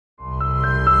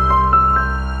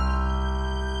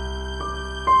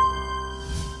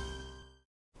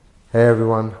Hey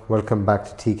everyone, welcome back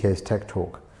to TK's Tech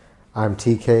Talk. I'm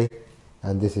TK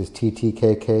and this is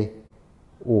TTKK,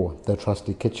 or the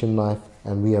trusty kitchen knife,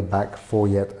 and we are back for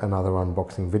yet another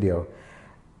unboxing video.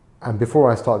 And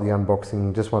before I start the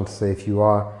unboxing, just want to say if you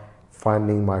are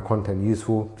finding my content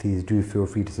useful, please do feel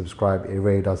free to subscribe. It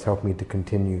really does help me to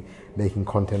continue making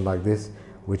content like this,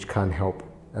 which can help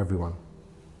everyone.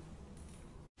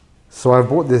 So I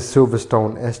bought this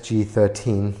SilverStone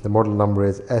SG13, the model number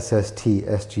is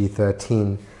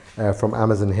SST-SG13 from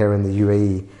Amazon here in the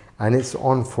UAE, and it's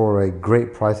on for a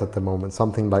great price at the moment,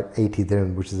 something like 80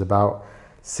 dirham, which is about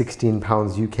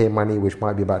 £16 UK money, which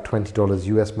might be about $20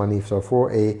 US money. So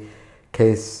for a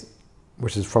case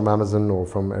which is from Amazon or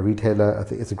from a retailer, I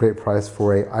think it's a great price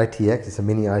for a ITX. It's a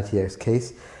mini ITX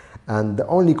case. And the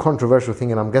only controversial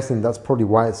thing, and I'm guessing that's probably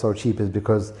why it's so cheap, is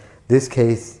because this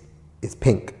case is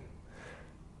pink.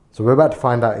 So we're about to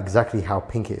find out exactly how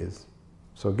pink it is.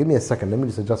 So give me a second, let me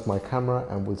just adjust my camera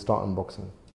and we'll start unboxing.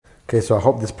 Okay, so I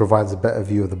hope this provides a better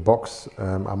view of the box.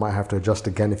 I might have to adjust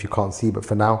again if you can't see, but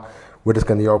for now, we're just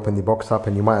going to open the box up,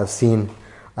 and you might have seen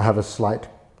I have a slight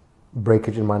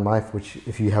breakage in my knife, which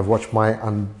if you have watched my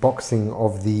unboxing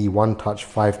of the One Touch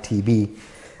 5TB,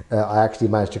 I actually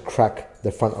managed to crack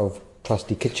the front of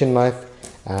trusty kitchen knife,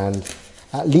 and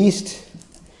at least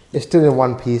it's still in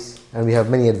one piece, and we have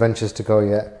many adventures to go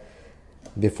yet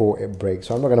before it breaks.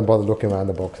 So I'm not going to bother looking around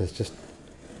the box. It's just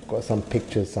got some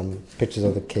pictures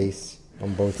of the case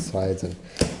on both sides, and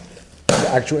the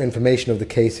actual information of the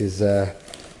case is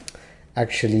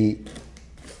actually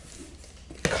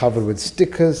covered with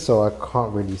stickers, so I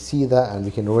can't really see that, and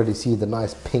we can already see the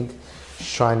nice pink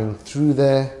shining through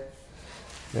there.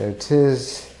 There it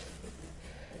is.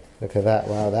 Look at that.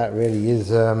 Wow, that really is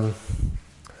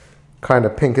kind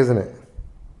of pink, isn't it?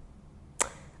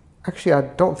 Actually, I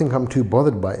don't think I'm too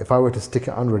bothered by it. If I were to stick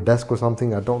it under a desk or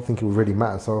something, I don't think it would really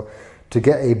matter. So to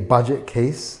get a budget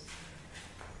case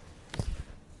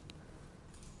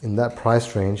in that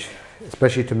price range,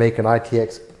 especially to make an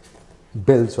ITX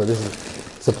build, so this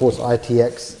supports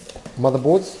ITX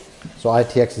motherboards. So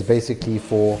ITX is basically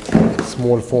for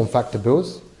small form factor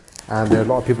builds, and there are a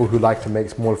lot of people who like to make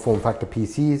small form factor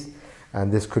PCs,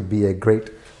 and this could be a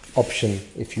great option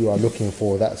if you are looking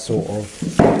for that sort of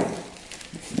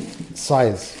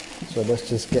size. So let's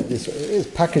just get this. It is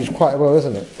packaged quite well,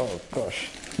 isn't it? Oh gosh.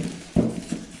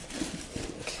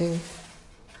 Okay.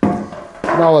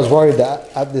 Now I was worried that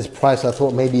at this price I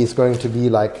thought maybe it's going to be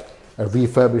like a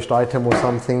refurbished item or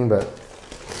something, but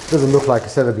it doesn't look like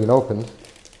it's ever been opened.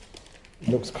 It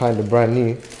looks kind of brand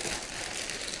new.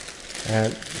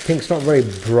 And pink's not very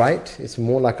bright, it's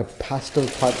more like a pastel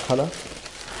type color.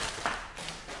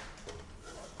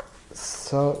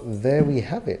 So there we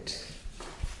have it.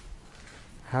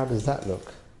 How does that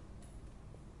look?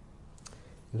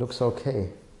 It looks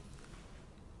okay.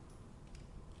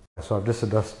 So I've just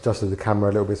adjusted the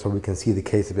camera a little bit so we can see the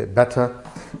case a bit better.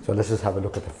 So let's just have a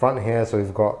look at the front here. So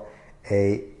we've got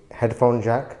a headphone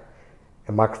jack,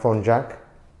 a microphone jack,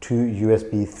 two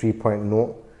USB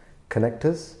 3.0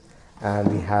 connectors, and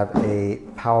we have a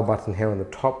power button here on the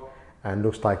top, and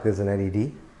looks like there's an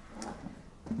LED.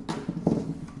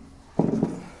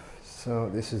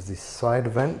 So this is the side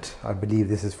vent. I believe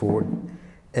this is for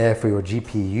air for your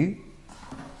GPU.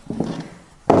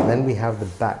 And then we have the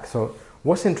back. So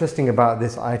what's interesting about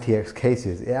this ITX case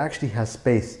is it actually has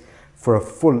space for a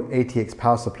full ATX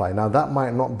power supply. Now that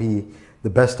might not be the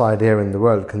best idea in the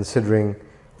world, considering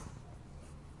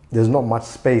there's not much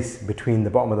space between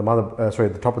the bottom of the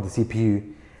the top of the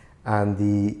CPU and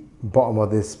the bottom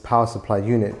of this power supply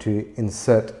unit to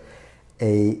insert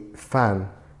a fan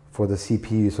for the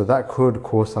CPU. So that could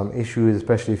cause some issues,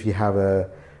 especially if you have a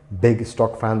big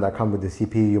stock fan that comes with the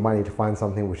CPU. You might need to find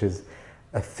something which is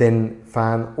a thin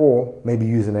fan, or maybe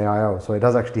use an AIO. So it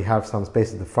does actually have some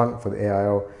space at the front for the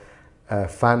AIO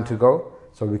fan to go.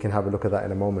 So we can have a look at that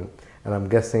in a moment. And I'm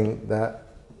guessing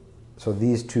that, so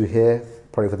these two here,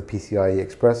 probably for the PCIe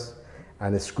Express,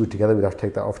 and it's screwed together. We'd have to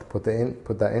take that off to put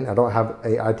that in. I don't have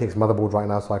a ITX motherboard right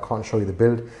now, so I can't show you the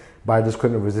build, but I just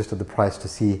couldn't have resisted the price to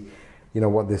see, you know,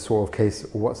 what this sort of case,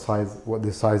 what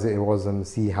this size it was, and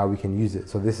see how we can use it.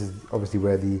 So this is obviously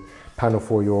where the panel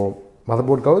for your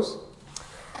motherboard goes.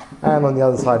 And on the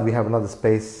other side, we have another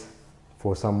space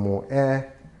for some more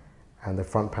air, and the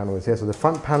front panel is here. So the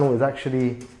front panel is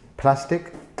actually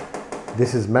plastic.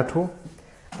 This is metal.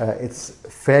 It's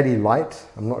fairly light.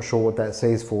 I'm not sure what that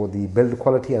says for the build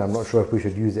quality, and I'm not sure if we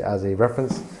should use it as a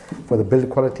reference for the build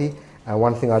quality. And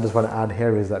one thing I just want to add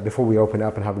here is that before we open it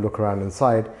up and have a look around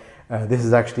inside, this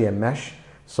is actually a mesh,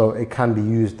 so it can be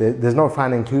used. There's no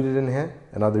fan included in here.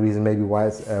 Another reason maybe why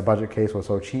it's a budget case or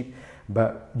so cheap.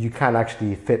 but you can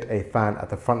actually fit a fan at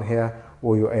the front here,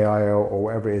 or your AIO, or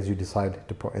whatever it is you decide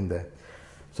to put in there.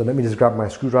 So let me just grab my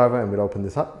screwdriver and we'll open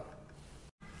this up.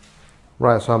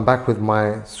 Right, so I'm back with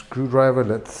my screwdriver.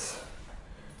 Let's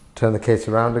turn the case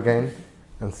around again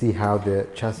and see how the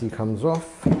chassis comes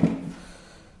off.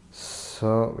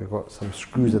 So we've got some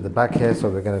screws at the back here, so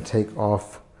we're going to take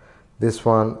off this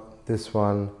one, this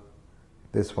one,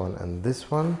 this one, and this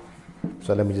one.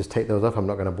 So let me just take those off. I'm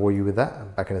not going to bore you with that.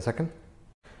 I'm back in a second.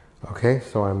 Okay,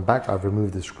 so I'm back. I've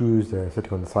removed the screws. They're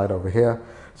sitting on the side over here.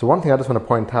 So one thing I just want to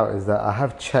point out is that I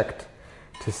have checked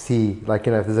to see, like,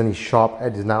 you know, if there's any sharp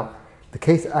edges. Now, the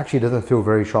case actually doesn't feel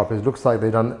very sharp. It looks like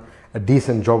they've done a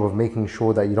decent job of making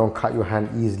sure that you don't cut your hand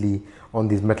easily on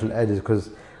these metal edges, because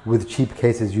with cheap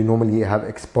cases, you normally have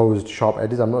exposed sharp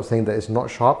edges. I'm not saying that it's not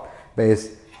sharp, but it's,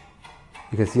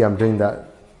 you can see I'm doing that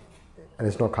and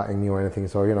it's not cutting me or anything.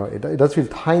 So, you know, it does feel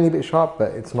tiny bit sharp,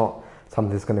 but it's not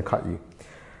something that's going to cut you.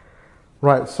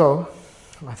 Right, so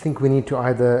I think we need to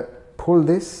either pull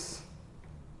this.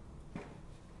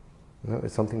 No,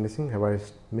 is something missing? Have I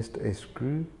missed a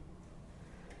screw?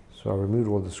 So I removed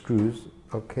all the screws.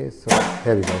 Okay, so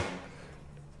here we go.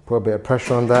 Put a bit of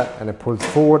pressure on that and it pulls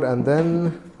forward, and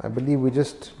then I believe we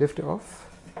just lift it off.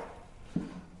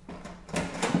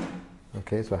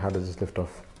 Okay, so how does this lift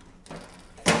off?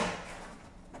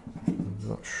 I'm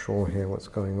not sure here what's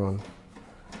going on.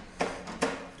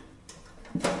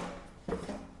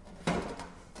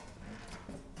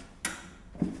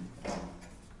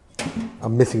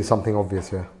 I'm missing something obvious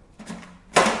here.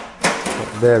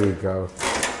 There we go.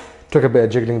 Took a bit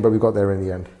of jiggling, but we got there in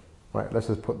the end. Right, let's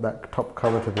just put that top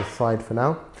cover to the side for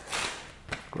now.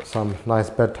 Got some nice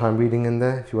bedtime reading in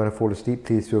there. If you want to fall asleep,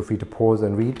 please feel free to pause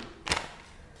and read.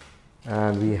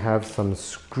 And we have some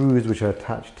screws which are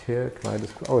attached here. Can I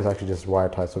just, oh, it's actually just wire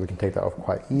tied, so we can take that off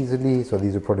quite easily. So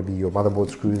these will probably be your motherboard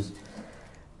screws.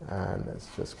 And let's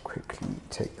just quickly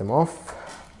take them off.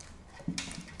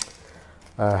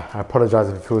 I apologize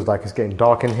if it feels like it's getting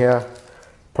dark in here.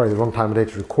 Probably the wrong time of day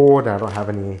to record, and I don't have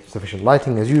any sufficient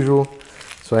lighting as usual.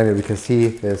 So anyway, we can see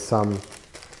there's some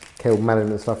cable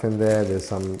management stuff in there. There's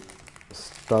some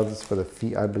studs for the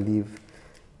feet, I believe,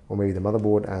 or maybe the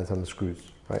motherboard, and some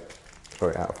screws, right?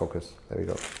 Sorry, out of focus. There we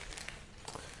go.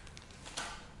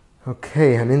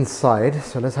 Okay, and inside,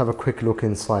 so let's have a quick look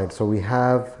inside. So we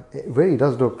have, it really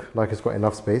does look like it's got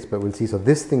enough space, but we'll see. So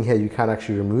this thing here you can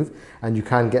actually remove, and you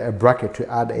can get a bracket to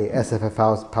add a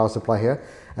SFF power supply here.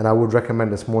 And I would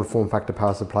recommend a small form factor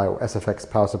power supply or SFX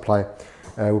power supply.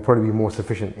 Will probably be more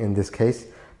sufficient in this case,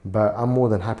 but I'm more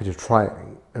than happy to try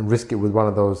and risk it with one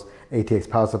of those ATX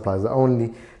power supplies.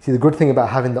 The good thing about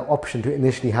having the option to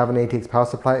initially have an ATX power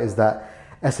supply is that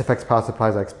SFX power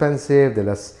supplies are expensive, they're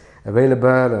less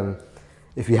available, and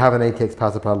if you have an ATX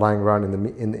power supply lying around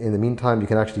in the meantime, you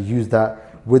can actually use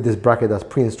that with this bracket that's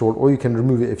pre-installed, or you can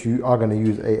remove it if you are going to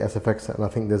use a SFX, and I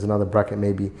think there's another bracket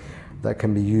maybe that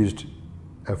can be used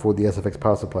for the SFX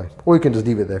power supply, or you can just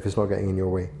leave it there if it's not getting in your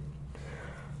way.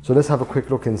 So let's have a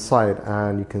quick look inside,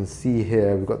 and you can see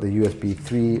here we've got the USB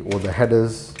 3 or the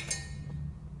headers,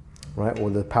 right,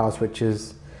 or the power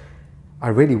switches. I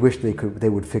really wish they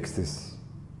would fix this.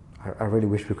 I really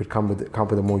wish we could come with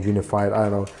a more unified, I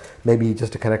don't know, maybe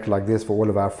just a connector like this for all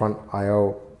of our front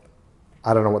I/O.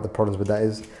 I don't know what the problems with that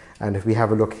is. And if we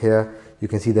have a look here, you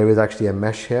can see there is actually a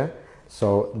mesh here.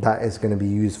 So that is going to be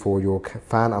used for your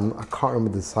fan. I can't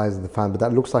remember the size of the fan, but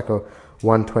that looks like a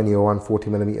 120 or 140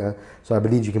 millimeter. So I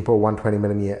believe you can put a 120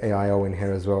 millimeter AIO in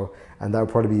here as well. And that would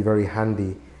probably be very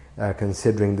handy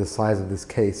considering the size of this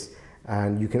case.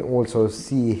 And you can also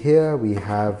see here we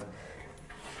have,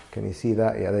 can you see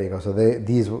that? Yeah, there you go. So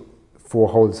these 4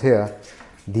 holes here,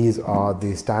 these are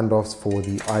the standoffs for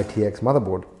the ITX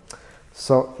motherboard.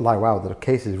 So like, wow, the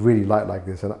case is really light like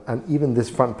this, and even this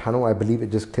front panel, I believe it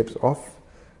just clips off.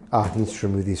 It needs to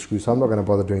remove these screws, so I'm not going to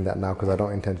bother doing that now because I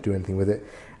don't intend to do anything with it.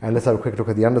 And let's have a quick look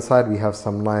at the underside. We have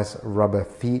some nice rubber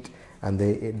feet, and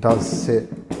it does sit,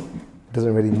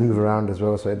 doesn't really move around as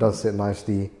well, so it does sit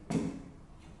nicely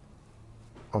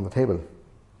on the table.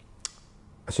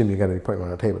 Assume you're going to be putting it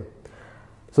on a table.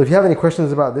 So if you have any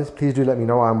questions about this, please do let me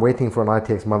know. I'm waiting for an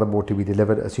ITX motherboard to be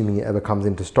delivered, assuming it ever comes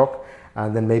into stock,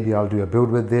 and then maybe I'll do a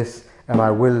build with this, and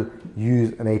I will use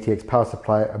an ATX power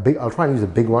supply. I'll try and use a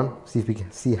big one, see if we can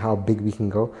see how big we can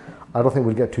go. I don't think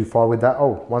we'll get too far with that.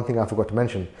 Oh, one thing I forgot to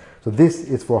mention. So this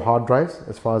is for hard drives,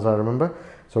 as far as I remember.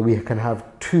 So we can have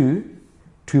two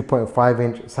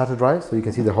 2.5-inch SATA drives. So you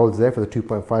can see the holes there for the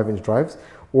 2.5-inch drives,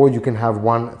 or you can have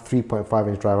one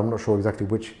 3.5-inch drive. I'm not sure exactly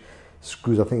which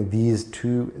screws. I think these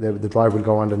two, the drive will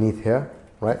go underneath here,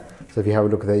 right? So if you have a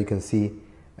look there, you can see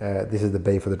this is the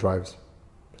bay for the drives.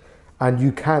 And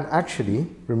you can actually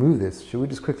remove this. Should we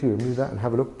just quickly remove that and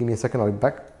have a look? Give me a second, I'll be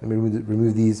back. Let me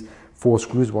remove these 4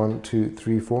 screws, 1, 2,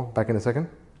 3, 4, back in a second.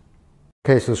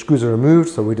 Okay, so the screws are removed,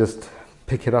 so we just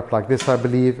pick it up like this, I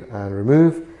believe, and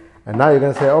remove. And now you're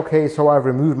gonna say, okay, so I've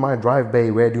removed my drive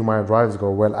bay, where do my drives go?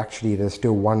 Well, actually, there's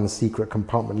still one secret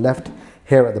compartment left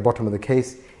here at the bottom of the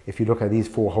case. If you look at these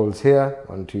 4 holes here,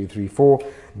 1, 2, 3, 4,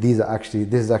 this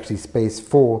is actually space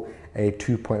for a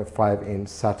 2.5-inch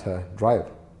SATA drive.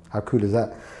 How cool is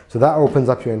that? So that opens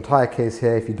up your entire case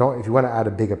here. If you want to add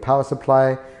a bigger power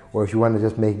supply, or if you want to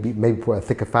just maybe put a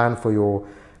thicker fan for your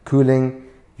cooling,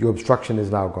 your obstruction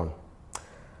is now gone.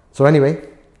 So anyway,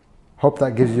 hope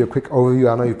that gives you a quick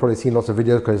overview. I know you've probably seen lots of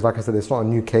videos because, like I said, it's not a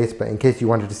new case, but in case you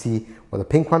wanted to see what the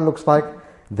pink one looks like,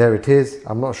 there it is.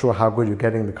 I'm not sure how good you're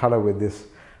getting the color with this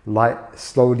light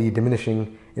slowly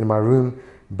diminishing in my room,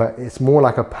 but it's more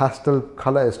like a pastel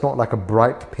color. It's not like a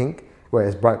bright pink. Well,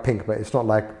 it's bright pink, but it's not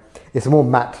like, it's more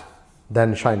matte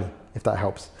than shiny, if that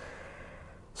helps.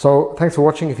 So thanks for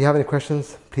watching. If you have any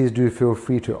questions, please do feel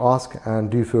free to ask, and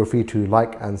do feel free to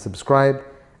like and subscribe,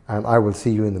 and I will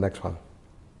see you in the next one.